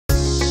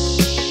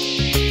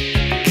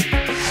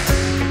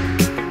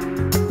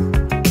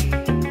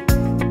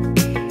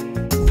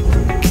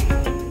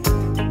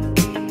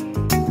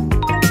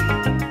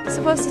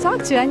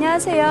박주,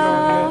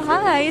 안녕하세요.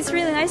 Hi, it's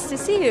really nice to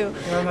see you.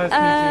 Nice to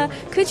meet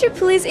you. Could you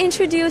please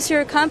introduce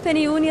your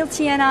company,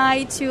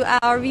 원일티엔아이, to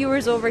our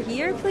viewers over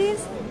here, please?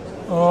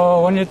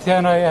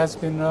 원일티엔아이 has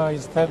been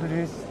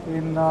established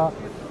in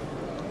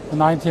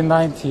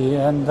 1990,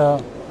 and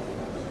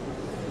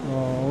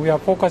we are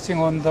focusing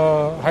on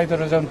the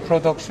hydrogen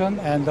production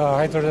and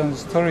hydrogen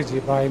storage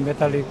by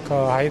metallic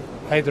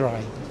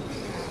hydride.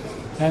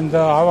 And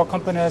our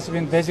company has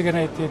been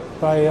designated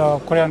by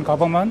Korean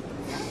government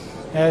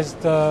as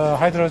the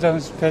hydrogen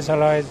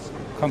specialized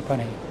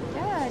company.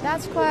 Yeah,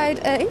 that's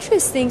quite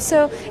interesting.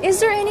 So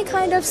is there any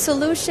kind of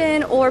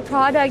solution or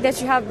product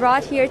that you have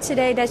brought here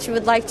today that you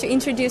would like to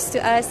introduce to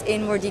us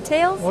in more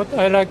detail? What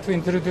I like to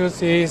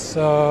introduce is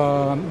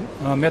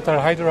metal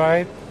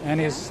hydride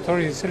and its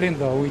storage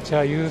cylinder, which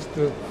are used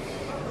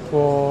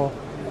for...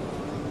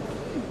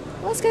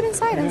 Let's get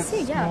inside and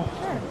see, yeah,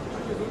 sure.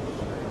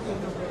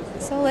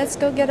 So let's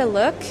go get a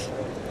look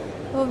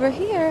over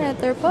here at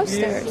their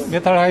posters. These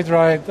metal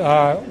hydride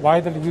are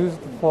widely used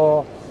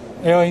for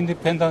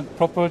air-independent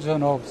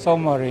propulsion of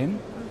submarine.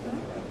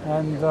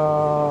 And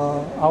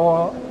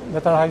our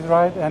metal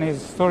hydride and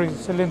its storage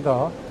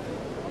cylinder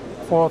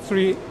for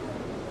 3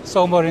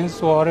 submarines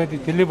were already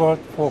delivered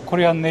for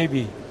Korean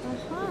Navy.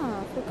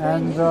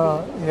 And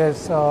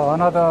yes,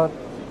 another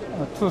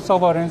 2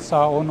 submarines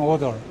are on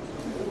order.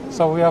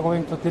 So we are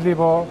going to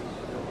deliver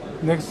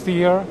next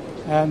year,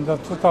 and by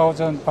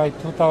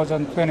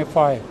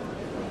 2025.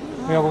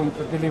 We are going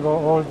to deliver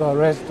all the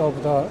rest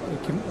of the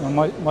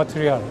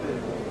material.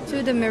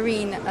 To the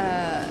marine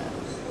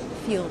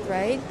field,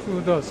 right?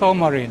 To the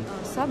submarine.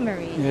 Oh,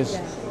 submarine. Yes.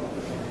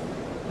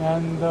 Yeah.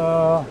 And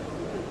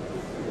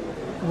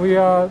we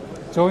are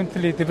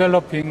jointly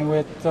developing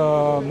with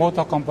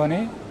motor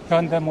company,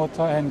 Hyundai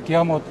Motor and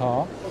Kia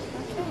Motor,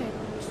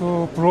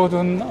 to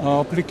broaden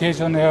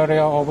application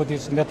area of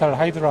this metal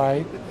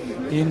hydride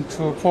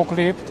into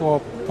forklift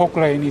or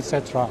pokrane,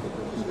 etc.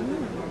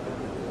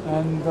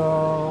 And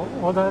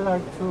what I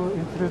like to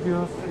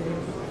introduce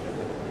is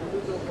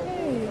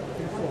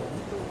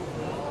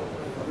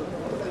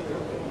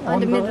on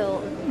the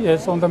middle.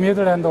 Yes, on the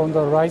middle and on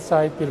the right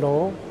side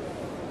below,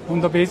 on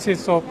the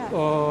basis of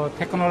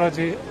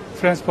technology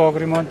transfer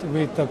agreement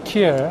with the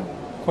KIR,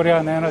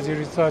 Korean Energy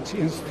Research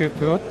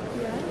Institute,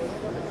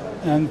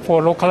 and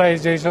for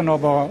localization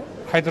of a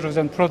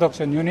hydrogen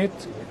production unit,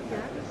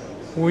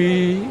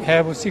 we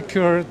have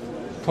secured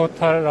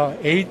total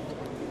 8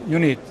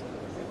 units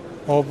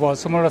of a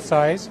smaller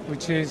size,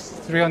 which is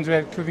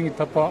 300 cubic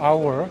meter per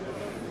hour,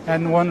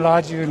 and 1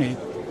 large unit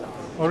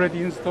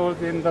already installed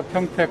in the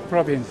Pyeongtaek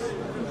province.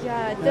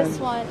 Yeah, this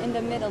one in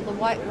the middle, the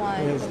white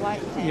one. Yes, the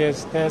white tank.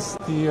 yes, that's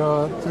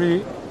the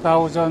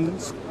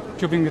 3,000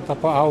 cubic meter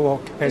per hour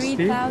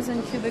capacity.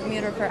 3,000 cubic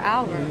meter per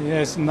hour.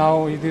 Yes,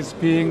 now it is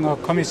being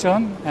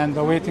commissioned and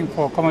waiting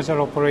for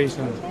commercial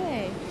operation.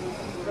 Okay,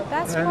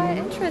 that's quite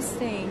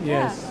interesting.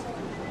 Yes. Yeah.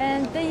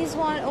 And these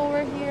one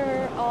over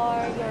here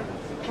are your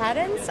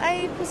patents,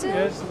 I presume?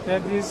 Yes,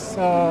 that is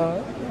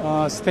a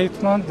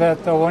statement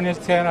that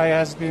원일티엔아이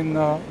has been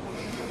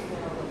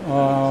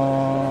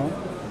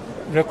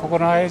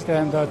recognized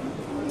and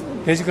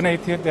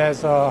designated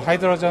as a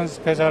hydrogen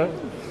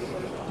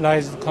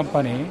specialized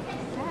company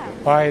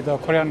by the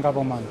Korean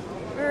government.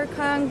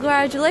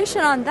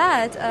 Congratulations on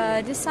that.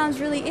 This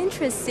sounds really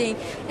interesting.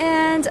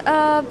 And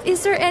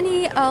is there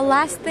any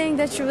last thing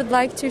that you would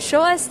like to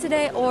show us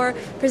today or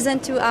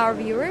present to our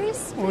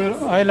viewers?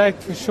 Well, I like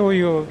to show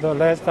you the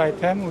last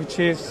item, which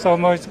is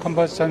submerged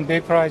combustion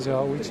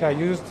vaporizer, which are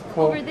used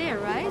for over there,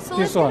 right? So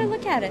this let's one. get a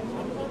look at it.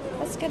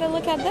 Let's get a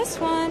look at this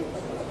one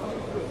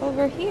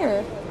over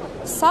here.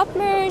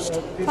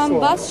 Submerged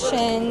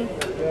combustion.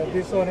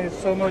 This one is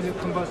submerged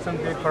combustion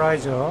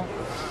vaporizer,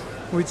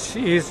 which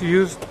is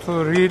used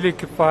to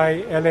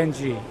reliquefy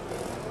LNG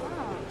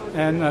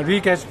and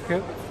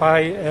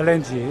regasify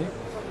LNG.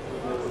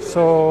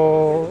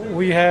 So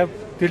we have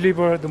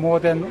delivered more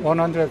than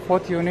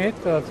 140 units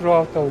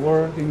throughout the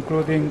world,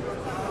 including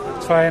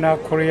China,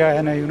 Korea,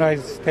 and the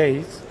United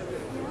States.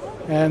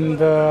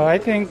 And I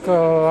think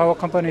our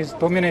company is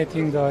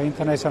dominating the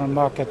international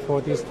market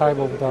for this type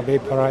of the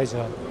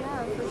vaporizer.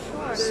 Yeah,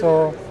 for sure.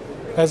 So,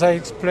 as I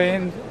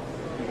explained,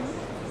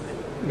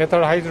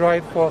 metal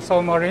hydride for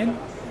submarine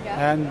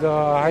and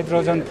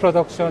hydrogen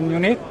production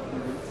unit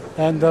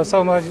and the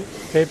submerged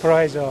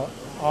vaporizer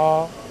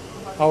are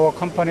our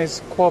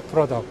company's core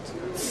product.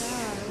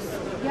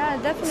 Yeah,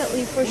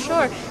 definitely, for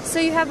sure. So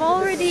you have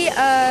already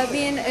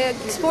been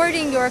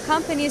exporting your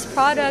company's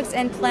products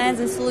and plans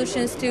and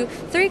solutions to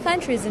 3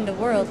 countries in the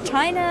world: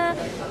 China,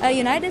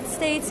 United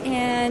States,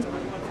 and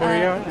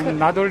Korea, and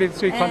not only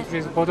 3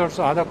 countries, but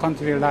also other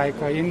countries like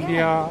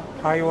India,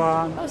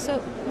 Taiwan,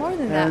 so more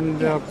than that. and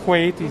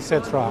Kuwait,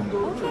 etc.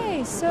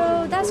 Okay,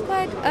 so that's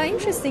quite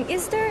interesting.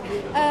 Is there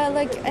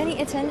like any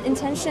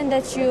intention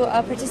that you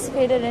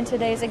participated in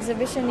today's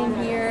exhibition in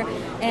here,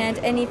 and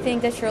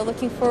anything that you're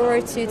looking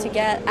forward to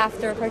get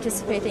after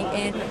participating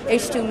in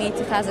H2 Meet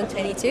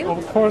 2022?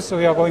 Of course,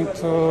 we are going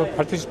to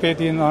participate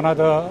in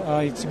another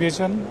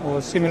exhibition or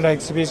similar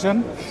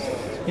exhibition.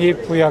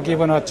 if we are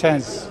given a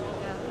chance.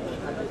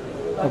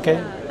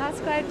 Okay? That's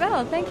quite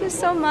well. Thank you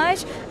so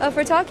much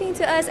for talking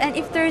to us. And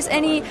if there's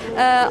any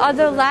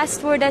other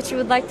last word that you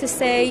would like to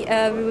say,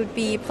 it would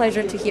be a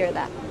pleasure to hear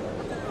that.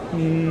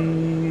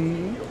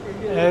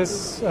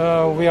 As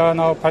we are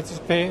now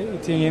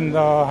participating in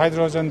the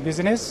hydrogen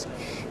business,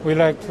 we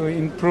like to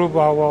improve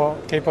our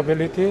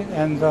capability,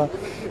 and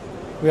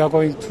we are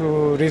going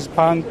to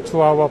respond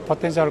to our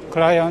potential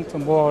client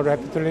more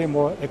rapidly,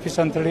 more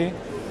efficiently,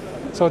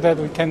 so that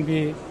we can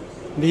be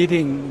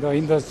leading the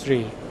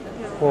industry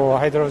for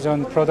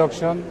hydrogen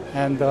production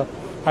and the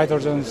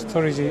hydrogen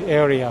storage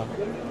area.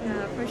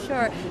 For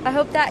sure. I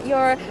hope that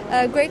your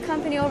great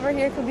company over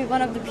here could be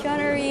one of the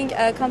pioneering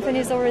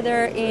companies over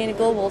there in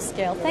global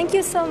scale. Thank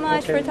you so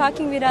much for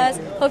talking with us.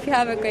 Hope you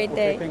have a great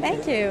day.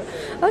 Thank you.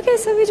 Okay,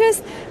 so we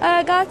just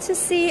got to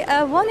see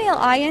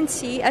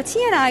원일티엔아이, a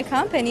TNI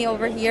company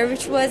over here,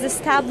 which was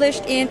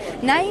established in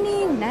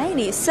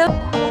 1990. So